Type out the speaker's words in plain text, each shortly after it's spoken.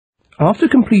After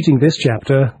completing this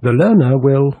chapter, the learner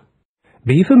will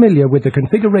be familiar with the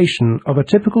configuration of a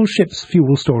typical ship's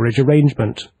fuel storage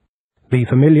arrangement, be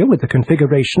familiar with the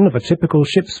configuration of a typical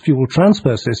ship's fuel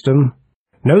transfer system,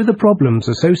 know the problems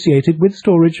associated with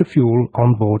storage of fuel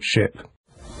on board ship.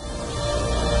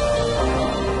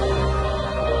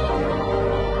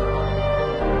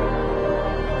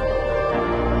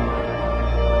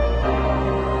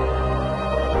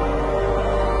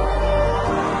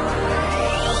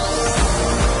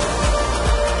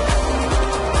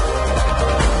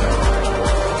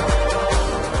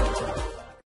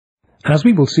 As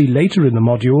we will see later in the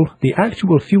module, the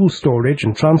actual fuel storage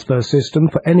and transfer system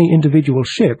for any individual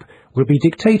ship will be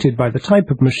dictated by the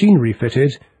type of machinery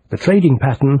fitted, the trading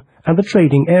pattern, and the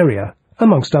trading area,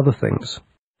 amongst other things.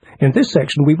 In this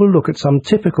section we will look at some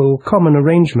typical common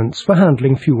arrangements for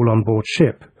handling fuel on board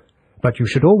ship, but you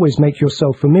should always make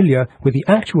yourself familiar with the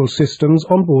actual systems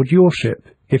on board your ship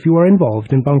if you are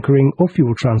involved in bunkering or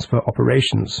fuel transfer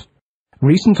operations.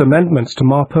 Recent amendments to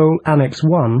MARPOL Annex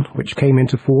 1, which came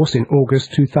into force in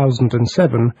August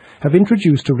 2007, have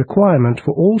introduced a requirement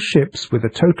for all ships with a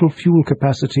total fuel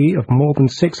capacity of more than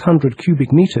 600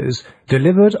 cubic meters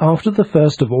delivered after the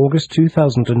 1st of August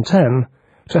 2010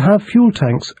 to have fuel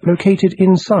tanks located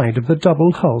inside of the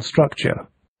double hull structure.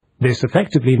 This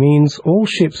effectively means all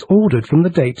ships ordered from the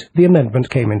date the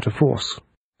amendment came into force.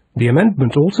 The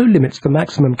amendment also limits the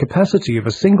maximum capacity of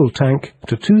a single tank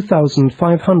to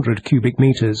 2,500 cubic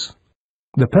meters.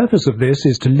 The purpose of this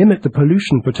is to limit the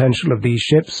pollution potential of these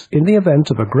ships in the event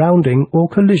of a grounding or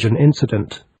collision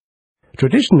incident.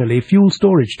 Traditionally, fuel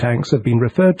storage tanks have been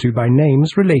referred to by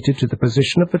names related to the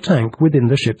position of the tank within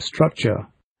the ship's structure.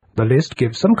 The list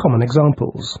gives some common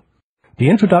examples. The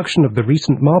introduction of the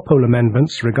recent MARPOL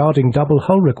amendments regarding double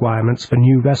hull requirements for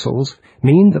new vessels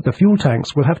mean that the fuel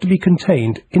tanks will have to be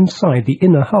contained inside the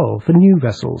inner hull for new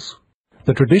vessels.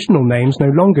 The traditional names no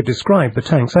longer describe the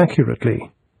tanks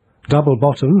accurately. Double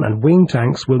bottom and wing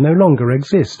tanks will no longer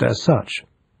exist as such.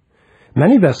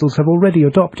 Many vessels have already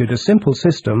adopted a simple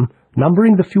system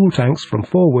numbering the fuel tanks from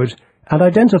forward and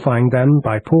identifying them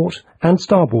by port and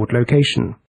starboard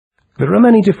location. There are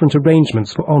many different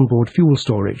arrangements for onboard fuel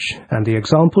storage, and the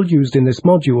example used in this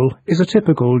module is a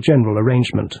typical general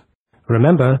arrangement.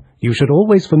 Remember, you should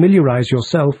always familiarize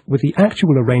yourself with the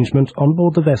actual arrangement on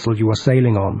board the vessel you are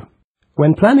sailing on.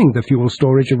 When planning the fuel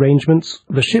storage arrangements,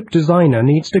 the ship designer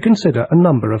needs to consider a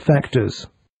number of factors.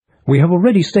 We have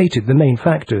already stated the main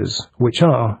factors, which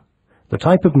are the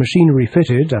type of machinery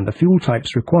fitted and the fuel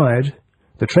types required,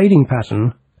 the trading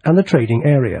pattern, and the trading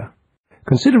area.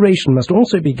 Consideration must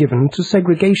also be given to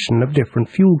segregation of different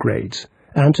fuel grades,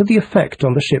 and to the effect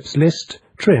on the ship's list,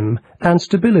 trim, and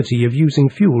stability of using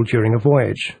fuel during a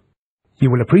voyage. You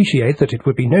will appreciate that it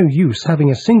would be no use having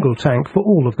a single tank for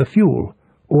all of the fuel,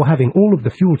 or having all of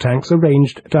the fuel tanks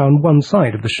arranged down one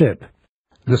side of the ship.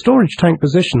 The storage tank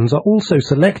positions are also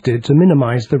selected to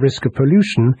minimize the risk of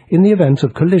pollution in the event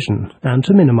of collision, and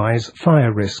to minimize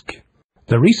fire risk.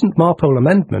 The recent MARPOL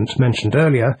amendment mentioned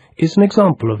earlier is an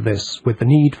example of this, with the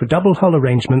need for double hull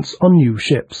arrangements on new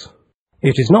ships.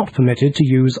 It is not permitted to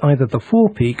use either the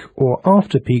fore-peak or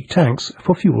after-peak tanks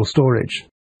for fuel storage.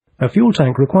 A fuel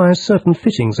tank requires certain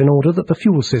fittings in order that the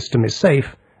fuel system is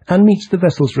safe and meets the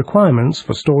vessel's requirements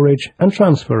for storage and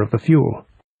transfer of the fuel.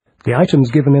 The items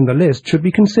given in the list should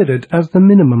be considered as the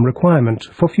minimum requirement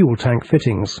for fuel tank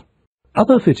fittings.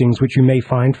 Other fittings which you may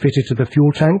find fitted to the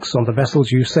fuel tanks on the vessels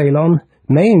you sail on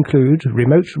may include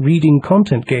remote reading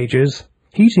content gauges,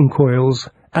 heating coils,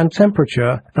 and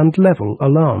temperature and level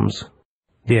alarms.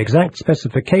 The exact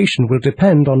specification will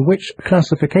depend on which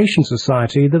classification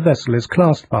society the vessel is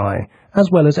classed by, as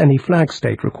well as any flag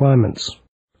state requirements.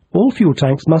 All fuel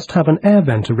tanks must have an air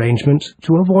vent arrangement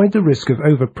to avoid the risk of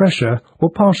overpressure or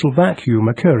partial vacuum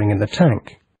occurring in the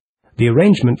tank. The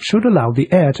arrangement should allow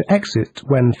the air to exit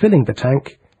when filling the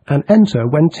tank and enter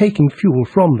when taking fuel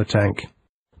from the tank.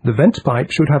 The vent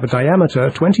pipe should have a diameter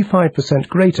 25%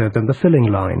 greater than the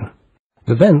filling line.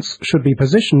 The vents should be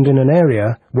positioned in an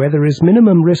area where there is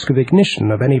minimum risk of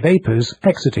ignition of any vapors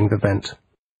exiting the vent.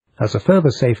 As a further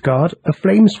safeguard, a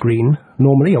flame screen,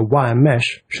 normally a wire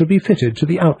mesh, should be fitted to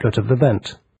the outlet of the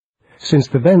vent. Since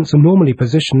the vents are normally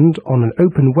positioned on an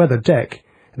open weather deck,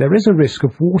 there is a risk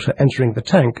of water entering the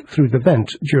tank through the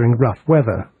vent during rough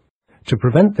weather. To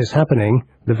prevent this happening,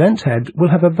 the vent head will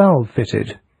have a valve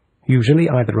fitted, usually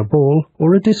either a ball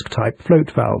or a disc-type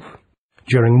float valve.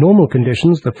 During normal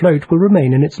conditions, the float will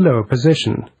remain in its lower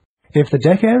position. If the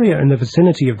deck area in the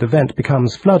vicinity of the vent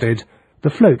becomes flooded, the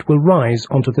float will rise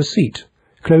onto the seat,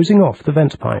 closing off the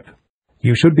vent pipe.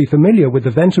 You should be familiar with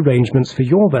the vent arrangements for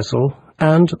your vessel,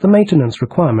 and the maintenance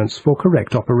requirements for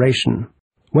correct operation.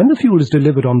 When the fuel is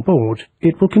delivered on board,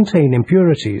 it will contain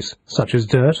impurities, such as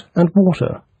dirt and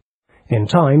water. In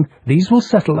time, these will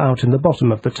settle out in the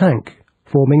bottom of the tank,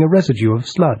 forming a residue of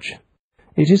sludge.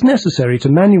 It is necessary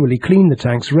to manually clean the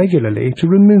tanks regularly to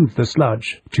remove the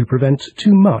sludge, to prevent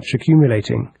too much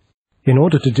accumulating. In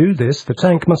order to do this, the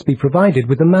tank must be provided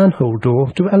with a manhole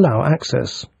door to allow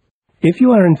access. If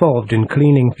you are involved in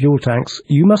cleaning fuel tanks,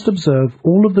 you must observe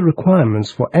all of the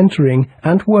requirements for entering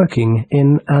and working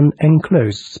in an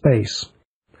enclosed space.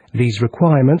 These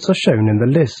requirements are shown in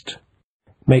the list.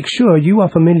 Make sure you are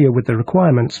familiar with the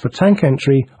requirements for tank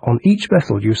entry on each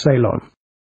vessel you sail on.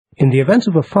 In the event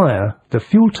of a fire, the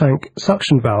fuel tank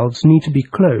suction valves need to be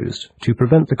closed to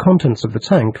prevent the contents of the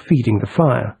tank feeding the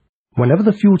fire. Whenever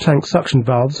the fuel tank suction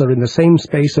valves are in the same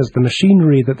space as the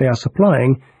machinery that they are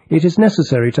supplying, it is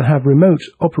necessary to have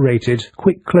remote-operated,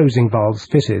 quick-closing valves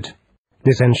fitted.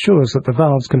 This ensures that the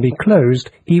valves can be closed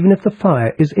even if the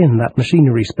fire is in that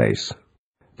machinery space.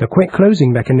 The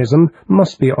quick-closing mechanism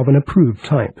must be of an approved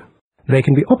type. They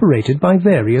can be operated by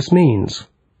various means.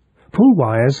 Pull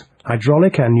wires,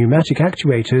 hydraulic and pneumatic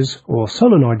actuators, or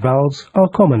solenoid valves are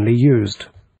commonly used.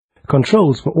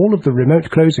 Controls for all of the remote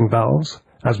closing valves,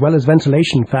 as well as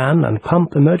ventilation fan and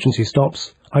pump emergency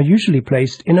stops, are usually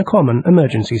placed in a common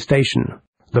emergency station.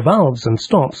 The valves and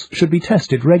stops should be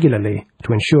tested regularly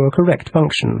to ensure correct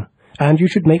function, and you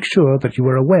should make sure that you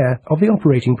are aware of the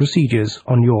operating procedures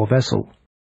on your vessel.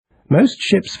 Most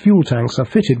ships' fuel tanks are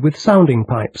fitted with sounding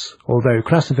pipes, although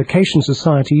classification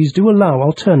societies do allow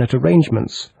alternate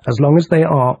arrangements, as long as they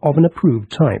are of an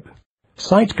approved type.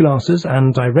 Sight glasses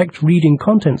and direct reading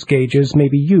contents gauges may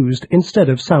be used instead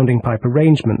of sounding pipe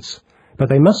arrangements, but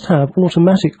they must have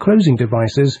automatic closing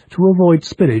devices to avoid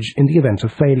spillage in the event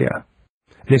of failure.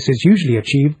 This is usually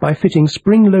achieved by fitting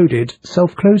spring-loaded,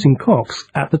 self-closing cocks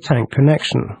at the tank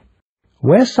connection.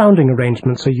 Where sounding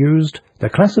arrangements are used, the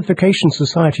Classification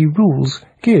Society rules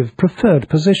give preferred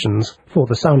positions for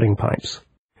the sounding pipes.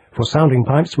 For sounding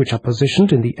pipes which are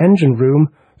positioned in the engine room,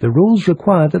 the rules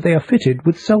require that they are fitted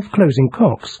with self-closing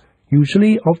cocks,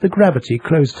 usually of the gravity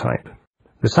close type.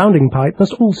 The sounding pipe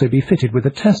must also be fitted with a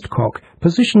test cock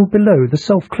positioned below the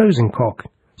self-closing cock,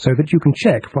 so that you can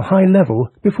check for high level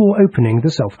before opening the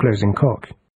self-closing cock.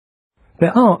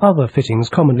 There are other fittings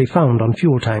commonly found on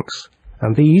fuel tanks,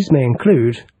 and these may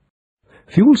include: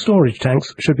 fuel storage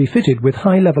tanks should be fitted with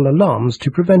high-level alarms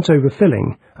to prevent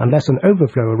overfilling unless an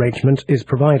overflow arrangement is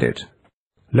provided.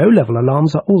 Low-level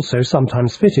alarms are also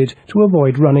sometimes fitted to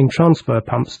avoid running transfer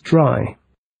pumps dry.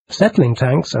 Settling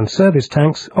tanks and service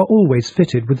tanks are always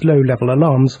fitted with low-level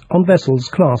alarms on vessels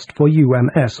classed for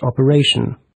UMS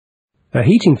operation. A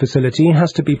heating facility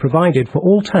has to be provided for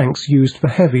all tanks used for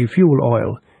heavy fuel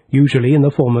oil, usually in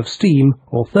the form of steam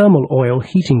or thermal oil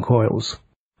heating coils.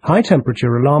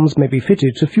 High-temperature alarms may be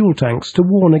fitted to fuel tanks to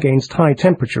warn against high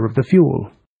temperature of the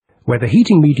fuel. Where the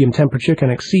heating medium temperature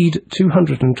can exceed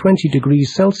 220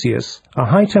 degrees Celsius, a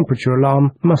high-temperature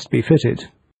alarm must be fitted.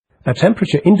 A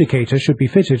temperature indicator should be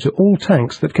fitted to all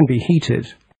tanks that can be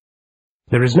heated.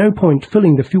 There is no point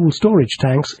filling the fuel storage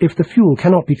tanks if the fuel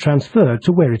cannot be transferred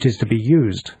to where it is to be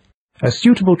used. A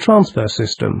suitable transfer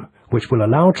system, which will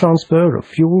allow transfer of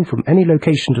fuel from any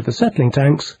location to the settling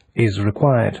tanks, is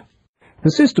required.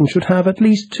 The system should have at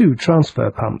least 2 transfer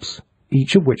pumps,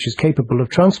 each of which is capable of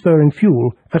transferring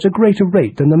fuel at a greater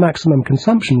rate than the maximum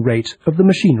consumption rate of the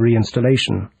machinery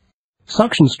installation.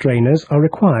 Suction strainers are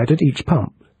required at each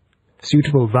pump.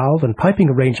 Suitable valve and piping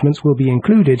arrangements will be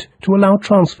included to allow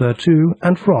transfer to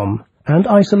and from, and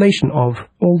isolation of,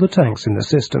 all the tanks in the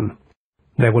system.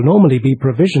 There will normally be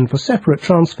provision for separate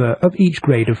transfer of each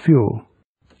grade of fuel.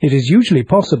 It is usually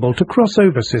possible to cross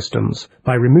over systems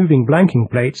by removing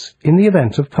blanking plates in the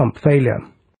event of pump failure.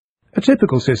 A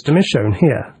typical system is shown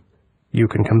here. You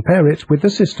can compare it with the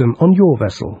system on your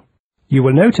vessel. You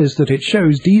will notice that it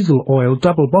shows diesel oil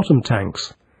double-bottom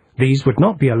tanks. These would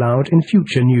not be allowed in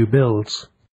future new builds.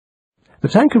 The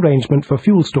tank arrangement for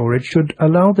fuel storage should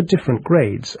allow the different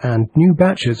grades and new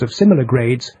batches of similar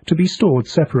grades to be stored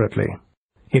separately.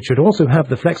 It should also have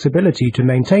the flexibility to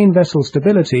maintain vessel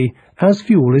stability as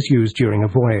fuel is used during a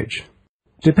voyage.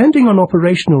 Depending on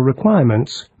operational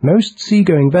requirements, most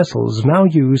seagoing vessels now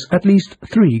use at least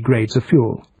 3 grades of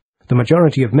fuel. The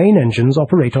majority of main engines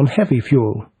operate on heavy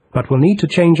fuel, but will need to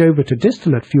change over to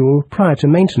distillate fuel prior to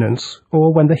maintenance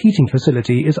or when the heating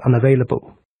facility is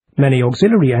unavailable. Many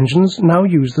auxiliary engines now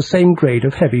use the same grade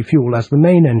of heavy fuel as the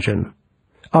main engine.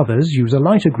 Others use a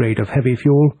lighter grade of heavy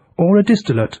fuel or a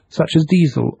distillate such as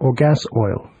diesel or gas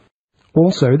oil.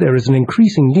 Also, there is an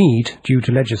increasing need, due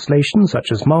to legislation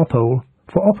such as MARPOL,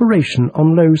 for operation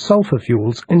on low sulfur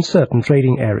fuels in certain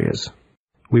trading areas.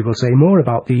 We will say more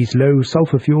about these low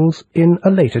sulfur fuels in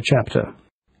a later chapter.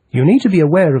 You need to be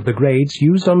aware of the grades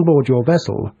used on board your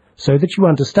vessel so that you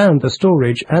understand the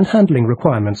storage and handling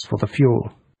requirements for the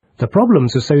fuel. The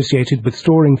problems associated with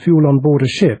storing fuel on board a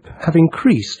ship have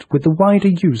increased with the wider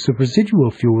use of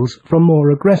residual fuels from more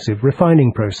aggressive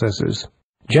refining processes.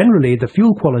 Generally, the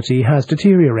fuel quality has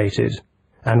deteriorated,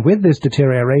 and with this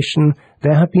deterioration,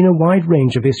 there have been a wide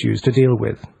range of issues to deal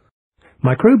with.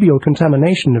 Microbial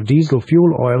contamination of diesel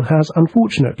fuel oil has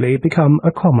unfortunately become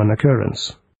a common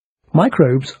occurrence.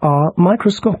 Microbes are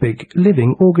microscopic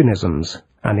living organisms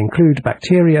and include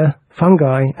bacteria,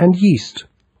 fungi, and yeast,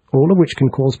 all of which can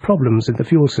cause problems in the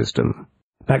fuel system.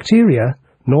 Bacteria,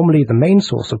 normally the main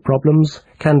source of problems,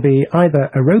 can be either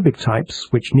aerobic types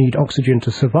which need oxygen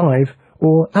to survive,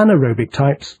 or anaerobic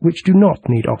types which do not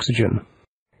need oxygen.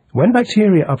 When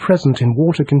bacteria are present in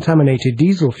water-contaminated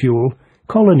diesel fuel,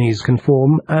 colonies can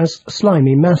form as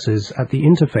slimy masses at the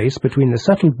interface between the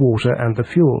settled water and the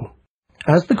fuel.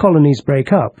 As the colonies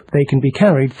break up, they can be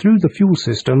carried through the fuel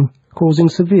system, causing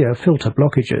severe filter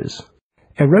blockages.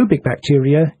 Aerobic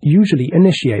bacteria usually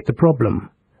initiate the problem,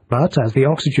 but as the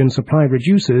oxygen supply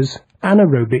reduces,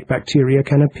 anaerobic bacteria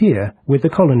can appear with the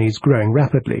colonies growing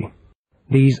rapidly.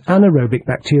 These anaerobic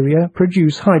bacteria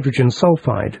produce hydrogen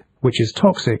sulfide, which is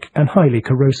toxic and highly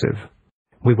corrosive.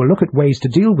 We will look at ways to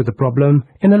deal with the problem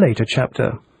in a later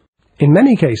chapter. In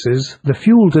many cases, the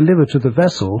fuel delivered to the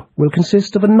vessel will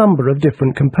consist of a number of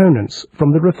different components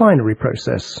from the refinery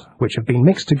process, which have been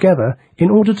mixed together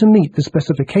in order to meet the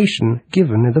specification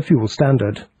given in the fuel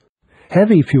standard.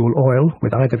 Heavy fuel oil,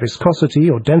 with either viscosity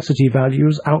or density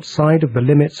values outside of the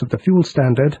limits of the fuel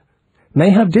standard, may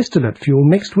have distillate fuel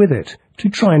mixed with it to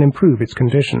try and improve its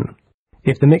condition.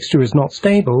 If the mixture is not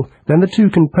stable, then the two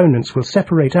components will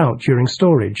separate out during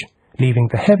storage, leaving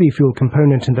the heavy fuel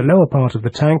component in the lower part of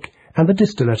the tank and the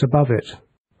distillate above it.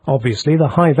 Obviously, the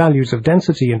high values of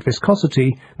density and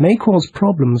viscosity may cause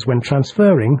problems when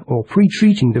transferring or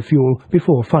pre-treating the fuel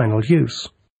before final use.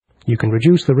 You can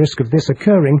reduce the risk of this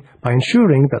occurring by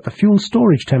ensuring that the fuel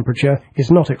storage temperature is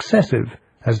not excessive,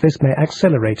 as this may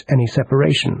accelerate any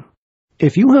separation.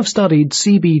 If you have studied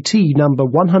CBT number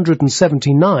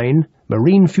 179,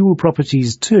 Marine Fuel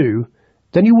Properties 2,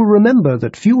 then you will remember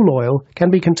that fuel oil can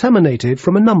be contaminated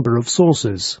from a number of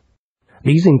sources.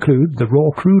 These include the raw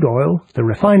crude oil, the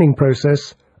refining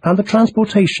process, and the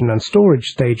transportation and storage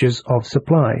stages of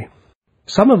supply.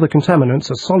 Some of the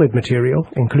contaminants are solid material,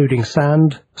 including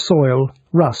sand, soil,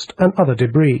 rust, and other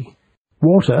debris.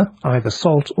 Water, either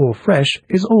salt or fresh,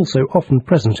 is also often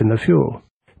present in the fuel.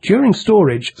 During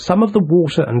storage, some of the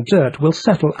water and dirt will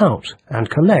settle out and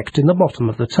collect in the bottom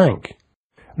of the tank.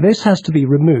 This has to be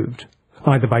removed,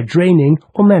 either by draining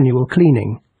or manual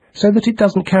cleaning, so that it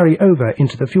doesn't carry over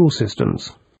into the fuel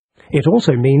systems. It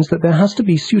also means that there has to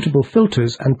be suitable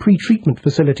filters and pre-treatment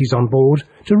facilities on board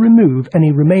to remove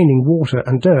any remaining water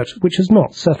and dirt which has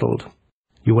not settled.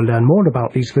 You will learn more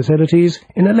about these facilities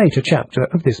in a later chapter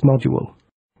of this module.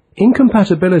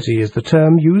 Incompatibility is the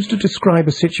term used to describe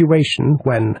a situation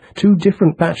when two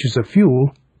different batches of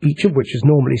fuel, each of which is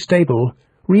normally stable,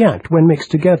 react when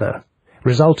mixed together,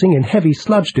 resulting in heavy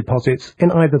sludge deposits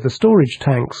in either the storage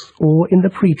tanks or in the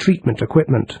pre-treatment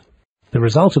equipment. The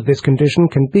result of this condition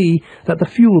can be that the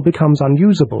fuel becomes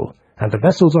unusable and the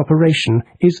vessel's operation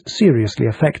is seriously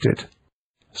affected.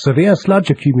 Severe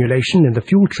sludge accumulation in the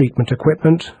fuel treatment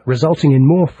equipment, resulting in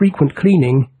more frequent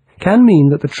cleaning, can mean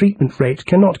that the treatment rate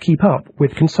cannot keep up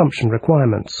with consumption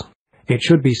requirements. It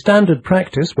should be standard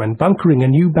practice when bunkering a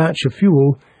new batch of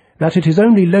fuel that it is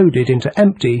only loaded into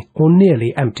empty or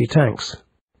nearly empty tanks.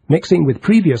 Mixing with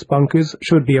previous bunkers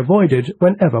should be avoided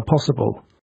whenever possible.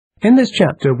 In this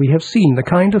chapter we have seen the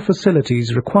kind of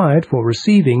facilities required for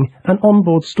receiving and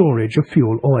onboard storage of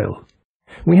fuel oil.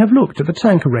 We have looked at the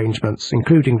tank arrangements,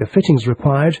 including the fittings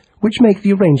required, which make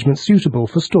the arrangement suitable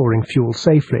for storing fuel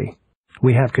safely.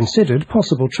 We have considered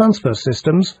possible transfer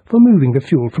systems for moving the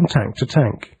fuel from tank to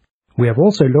tank. We have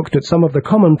also looked at some of the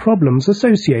common problems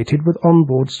associated with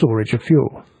onboard storage of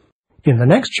fuel. In the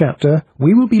next chapter,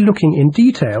 we will be looking in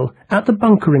detail at the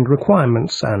bunkering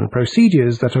requirements and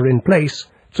procedures that are in place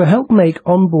to help make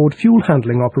onboard fuel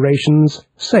handling operations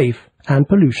safe and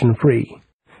pollution-free.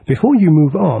 Before you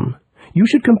move on, you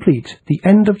should complete the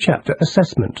end-of-chapter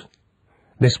assessment.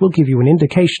 This will give you an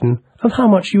indication of how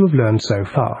much you have learned so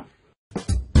far.